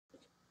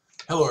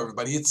Hello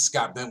everybody, it's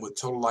Scott Bent with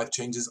Total Life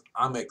Changes.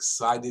 I'm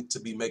excited to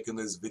be making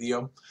this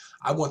video.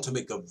 I want to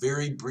make a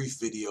very brief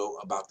video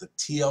about the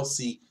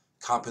TLC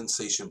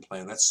compensation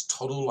plan. That's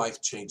Total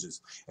Life Changes.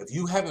 If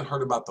you haven't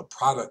heard about the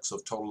products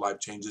of Total Life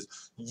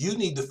Changes, you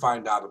need to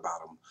find out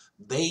about them.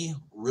 They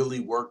really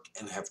work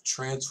and have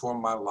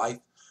transformed my life,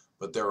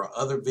 but there are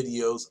other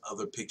videos,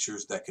 other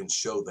pictures that can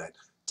show that.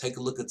 Take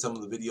a look at some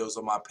of the videos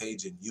on my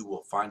page and you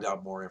will find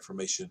out more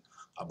information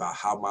about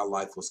how my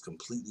life was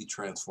completely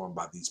transformed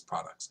by these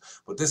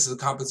products. But this is a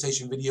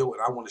compensation video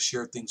and I want to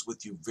share things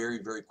with you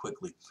very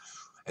quickly.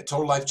 At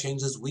Total Life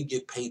Changes, we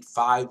get paid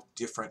 5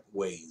 different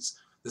ways.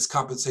 This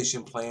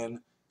compensation plan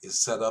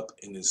is set up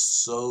and is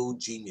so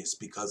genius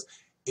because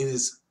it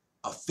is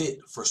a fit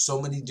for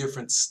so many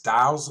different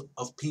styles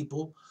of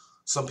people.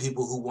 Some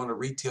people who want to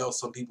retail,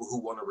 some people who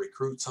want to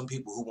recruit, some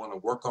people who want to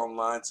work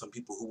online, some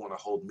people who want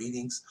to hold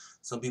meetings,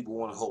 some people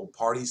want to hold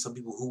parties, some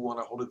people who want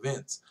to hold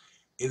events.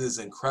 It is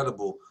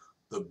incredible,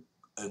 the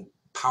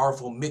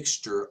powerful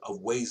mixture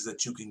of ways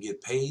that you can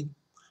get paid,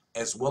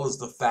 as well as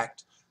the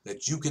fact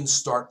that you can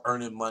start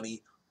earning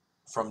money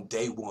from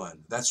day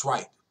one. That's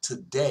right,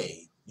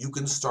 today you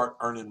can start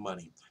earning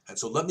money. And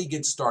so let me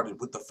get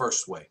started with the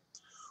first way.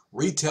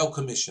 Retail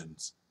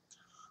commissions.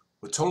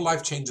 With Total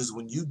Life Changes,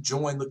 when you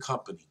join the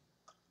company,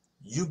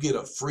 you get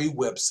a free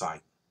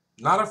website.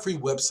 Not a free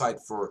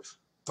website for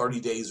 30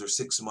 days or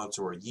 6 months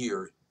or a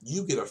year.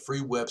 You get a free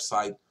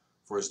website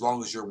for as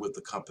long as you're with the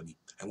company.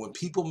 And when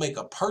people make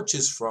a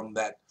purchase from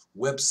that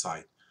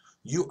website,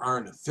 you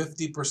earn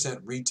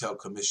 50% retail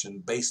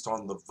commission based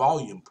on the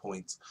volume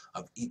points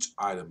of each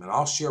item. And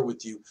I'll share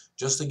with you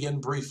just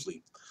again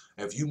briefly.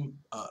 If you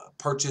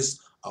purchase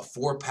a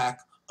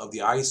 4-pack of the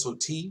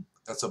ISOT,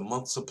 that's a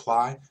month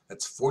supply.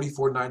 That's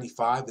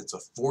 $44.95. It's a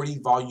 40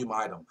 volume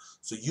item.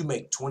 So you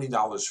make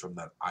 $20 from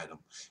that item.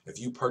 If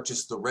you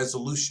purchase the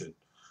resolution,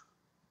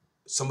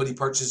 somebody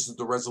purchases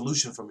the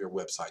resolution from your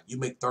website, you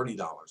make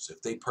 $30.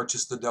 If they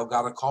purchase the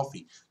Delgado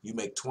coffee, you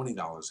make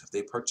 $20. If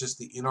they purchase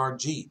the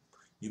NRG,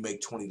 you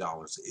make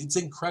 $20. It's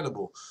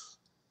incredible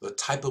the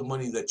type of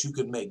money that you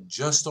can make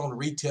just on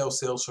retail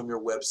sales from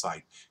your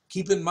website.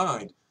 Keep in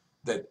mind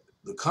that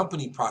the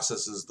company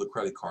processes the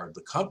credit card.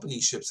 The company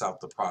ships out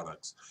the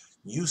products.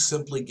 You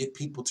simply get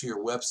people to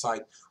your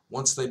website.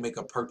 Once they make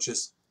a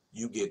purchase,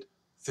 you get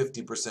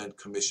 50%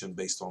 commission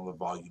based on the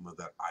volume of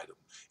that item.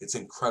 It's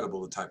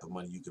incredible the type of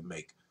money you can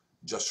make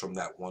just from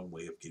that one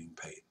way of getting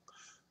paid.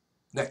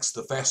 Next,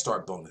 the Fast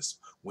Start bonus.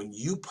 When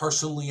you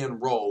personally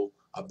enroll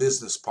a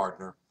business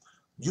partner,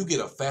 you get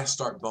a Fast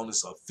Start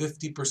bonus of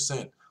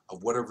 50%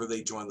 of whatever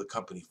they join the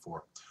company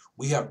for.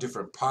 We have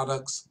different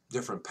products,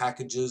 different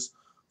packages,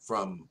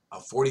 from a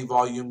 40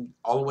 volume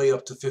all the way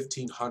up to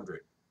 1500.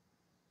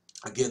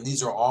 Again,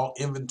 these are all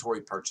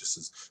inventory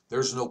purchases.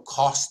 There's no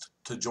cost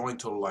to join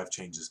Total Life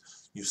Changes.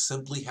 You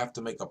simply have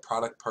to make a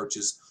product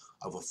purchase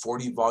of a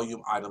 40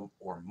 volume item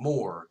or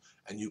more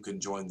and you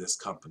can join this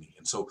company.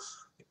 And so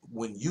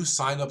when you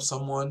sign up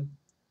someone,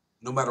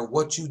 no matter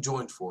what you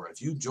joined for, if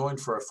you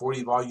joined for a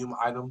 40 volume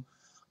item,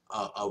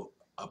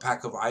 a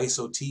pack of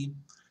ISOT,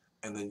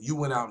 and then you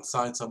went out and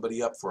signed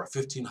somebody up for a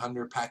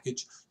 1500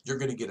 package, you're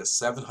going to get a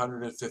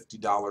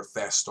 $750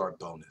 Fast Start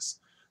bonus.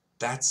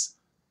 That's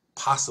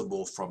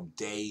possible from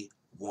day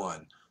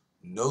one.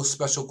 No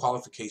special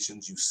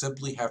qualifications. You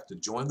simply have to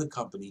join the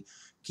company,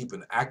 keep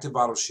an active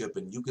auto ship,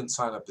 and you can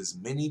sign up as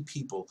many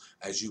people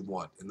as you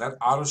want. And that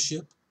auto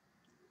ship,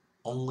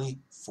 only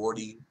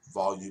 40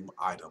 volume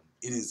item.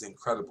 It is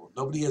incredible.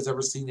 Nobody has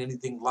ever seen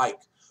anything like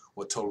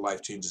what Total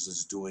Life Changes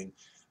is doing.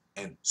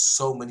 And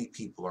so many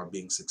people are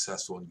being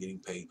successful and getting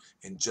paid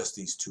in just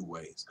these 2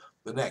 ways.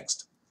 The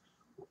next,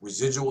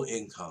 residual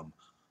income.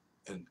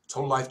 And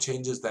Total Life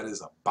Changes, that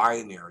is a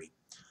binary.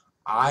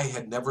 I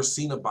had never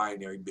seen a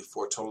binary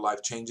before Total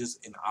Life Changes,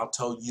 and I'll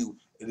tell you,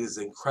 it is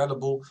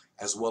incredible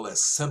as well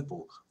as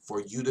simple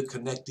for you to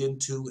connect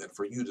into and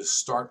for you to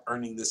start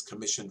earning this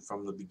commission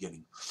from the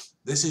beginning.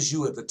 This is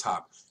you at the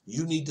top.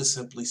 You need to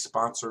simply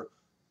sponsor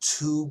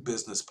 2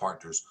 business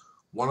partners.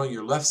 One on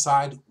your left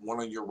side, one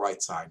on your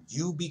right side.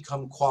 You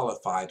become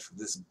qualified for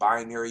this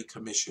binary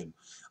commission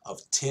of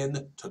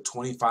 10 to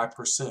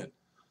 25%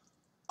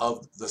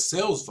 of the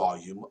sales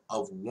volume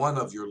of one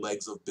of your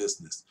legs of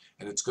business.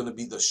 And it's going to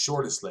be the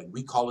shortest leg.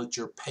 We call it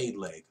your pay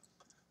leg.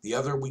 The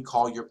other we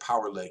call your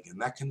power leg, and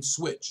that can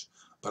switch.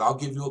 But I'll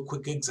give you a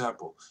quick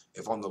example.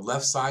 If on the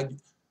left side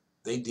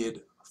they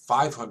did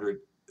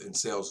 500 in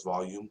sales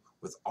volume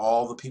with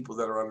all the people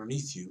that are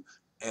underneath you,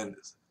 and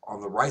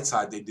on the right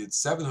side they did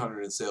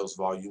 700 in sales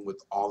volume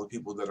with all the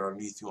people that are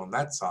underneath you on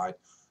that side,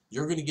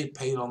 you're going to get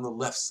paid on the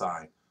left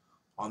side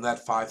on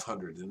that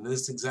 500. In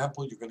this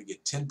example, you're going to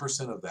get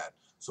 10% of that.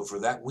 So for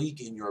that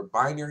week in your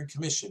binary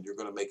commission, you're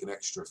going to make an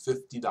extra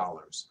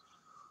 $50.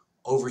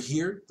 Over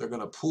here, they're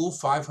going to pool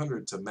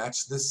 500 to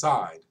match this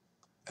side,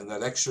 and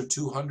that extra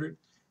 200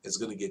 is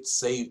going to get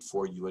saved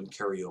for you in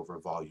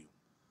carryover volume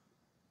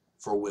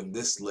for when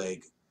this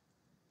leg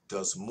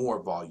does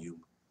more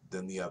volume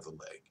than the other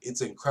leg.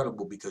 It's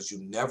incredible because you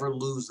never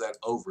lose that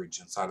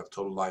overage inside of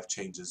Total Life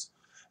Changes.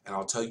 And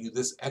I'll tell you,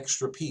 this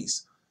extra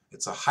piece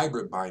It's a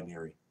hybrid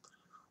binary.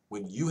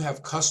 When you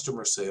have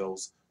customer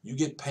sales, you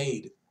get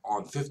paid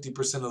on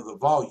 50% of the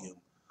volume.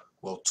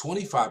 Well,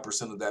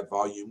 25% of that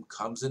volume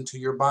comes into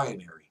your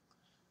binary,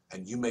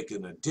 and you make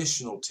an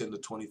additional 10 to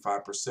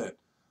 25%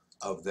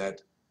 of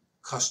that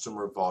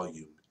customer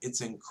volume.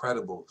 It's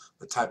incredible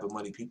the type of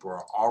money people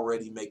are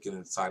already making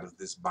inside of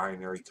this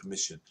binary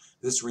commission.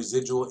 This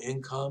residual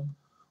income,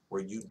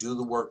 where you do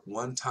the work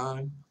one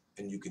time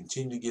and you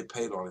continue to get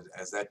paid on it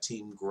as that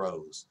team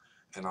grows.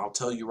 And I'll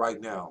tell you right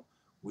now,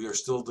 we are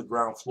still at the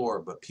ground floor,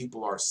 but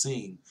people are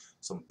seeing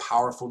some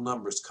powerful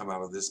numbers come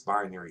out of this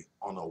binary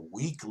on a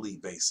weekly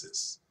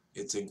basis.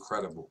 It's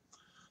incredible.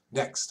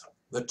 Next,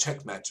 the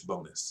check match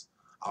bonus.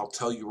 I'll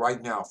tell you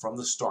right now from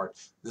the start,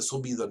 this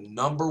will be the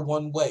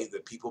 #1 way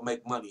that people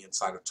make money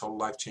inside of Total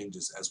Life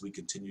Changes as we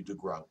continue to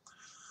grow.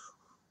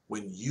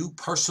 When you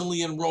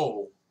personally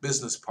enroll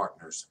business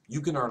partners,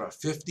 you can earn a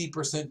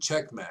 50%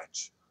 check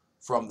match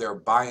from their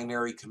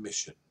binary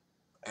commission.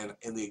 And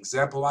in the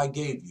example I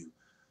gave you,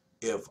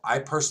 if I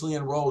personally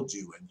enrolled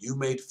you and you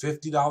made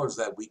 $50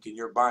 that week in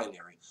your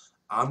binary,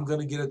 I'm going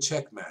to get a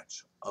check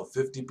match of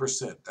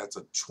 50%. That's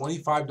a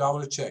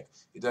 $25 check.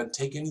 It doesn't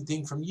take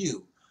anything from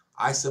you.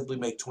 I simply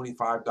make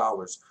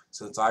 $25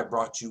 since I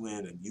brought you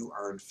in and you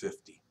earned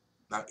 50.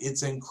 Now,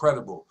 it's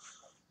incredible.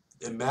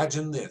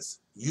 Imagine this.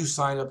 You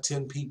sign up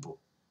 10 people.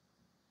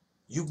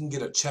 You can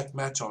get a check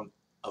match on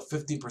of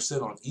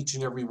 50% on each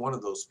and every one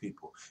of those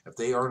people. If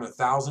they earn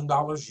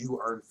 $1,000,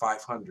 you earn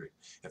 $500.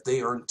 If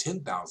they earn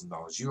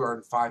 $10,000, you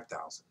earn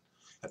 $5,000.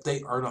 If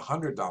they earn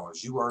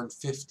 $100, you earn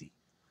 $50.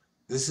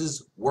 This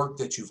is work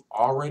that you've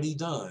already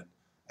done,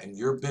 and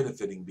you're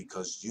benefiting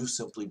because you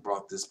simply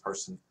brought this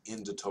person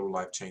into Total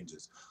Life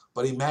Changes.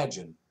 But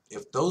imagine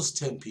if those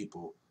 10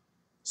 people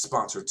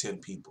sponsor 10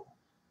 people.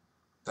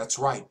 That's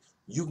right.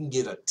 You can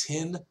get a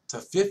 10 to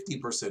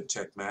 50%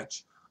 check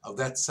match of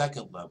that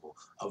second level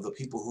of the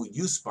people who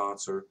you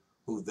sponsor,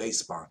 who they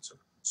sponsor.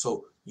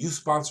 So you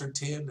sponsor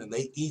 10 and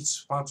they each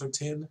sponsor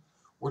 10.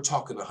 We're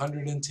talking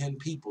 110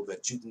 people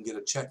that you can get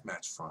a check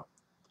match from.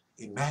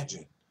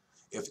 Imagine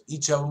if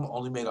each of them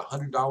only made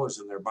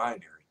 $100 in their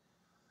binary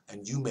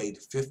and you made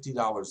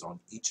 $50 on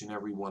each and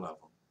every one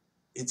of them.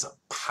 It's a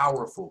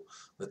powerful,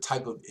 the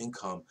type of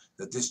income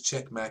that this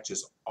check match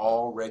is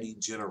already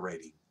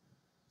generating.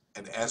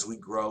 And as we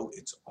grow,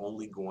 it's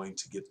only going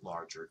to get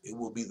larger. It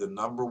will be the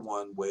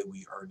 #1 way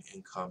we earn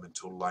income in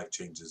Total Life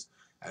Changes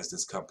as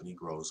this company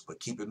grows. But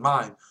keep in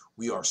mind,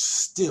 we are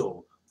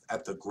still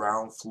at the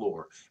ground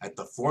floor, at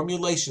the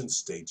formulation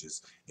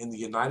stages. In the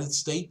United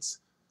States,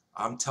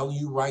 I'm telling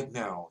you right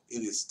now,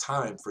 it is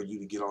time for you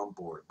to get on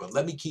board. But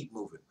let me keep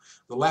moving.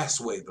 The last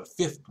way, the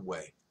 5th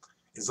way,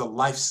 is a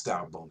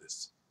lifestyle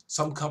bonus.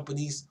 Some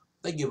companies,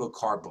 they give a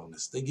car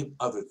bonus. They give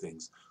other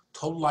things.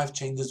 Total Life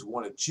Changes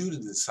wanted you to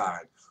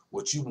decide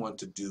what you want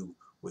to do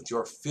with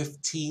your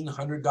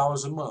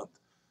 $1,500 a month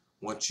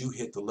once you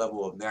hit the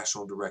level of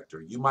national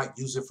director. You might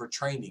use it for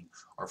training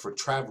or for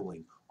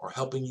traveling or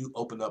helping you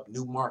open up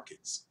new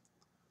markets.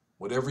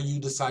 Whatever you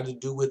decide to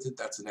do with it,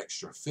 that's an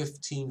extra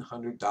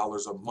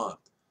 $1,500 a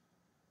month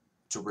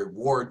to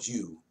reward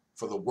you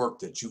for the work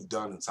that you've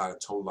done inside of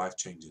Total Life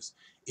Changes.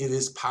 It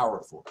is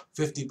powerful.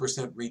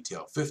 50%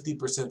 retail,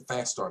 50%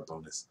 fast start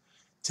bonus,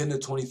 10 to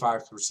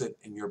 25%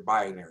 in your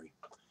binary.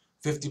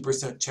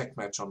 50% check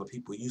match on the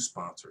people you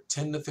sponsor,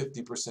 10 to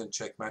 50%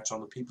 check match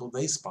on the people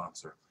they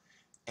sponsor,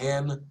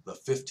 and the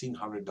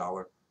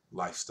 $1,500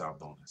 lifestyle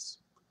bonus.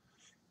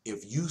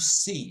 If you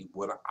see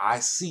what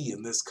I see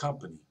in this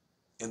company,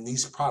 in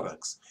these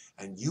products,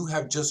 and you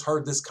have just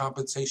heard this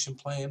compensation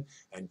plan,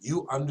 and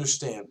you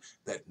understand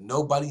that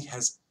nobody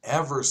has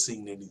ever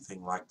seen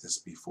anything like this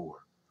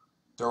before.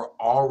 There are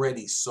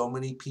already so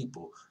many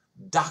people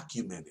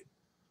documented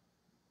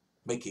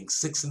making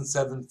 6 and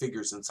 7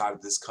 figures inside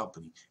of this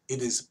company.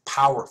 It is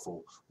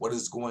powerful what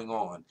is going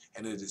on,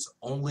 and it is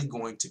only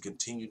going to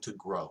continue to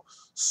grow.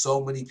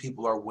 So many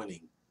people are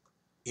winning.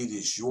 It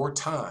is your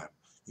time.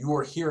 You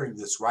are hearing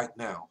this right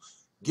now.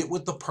 Get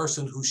with the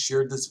person who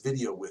shared this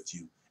video with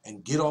you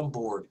and get on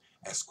board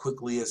as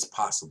quickly as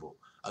possible.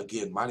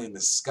 Again, my name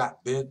is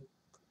Scott Bent,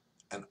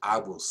 and I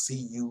will see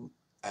you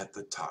at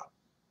the top.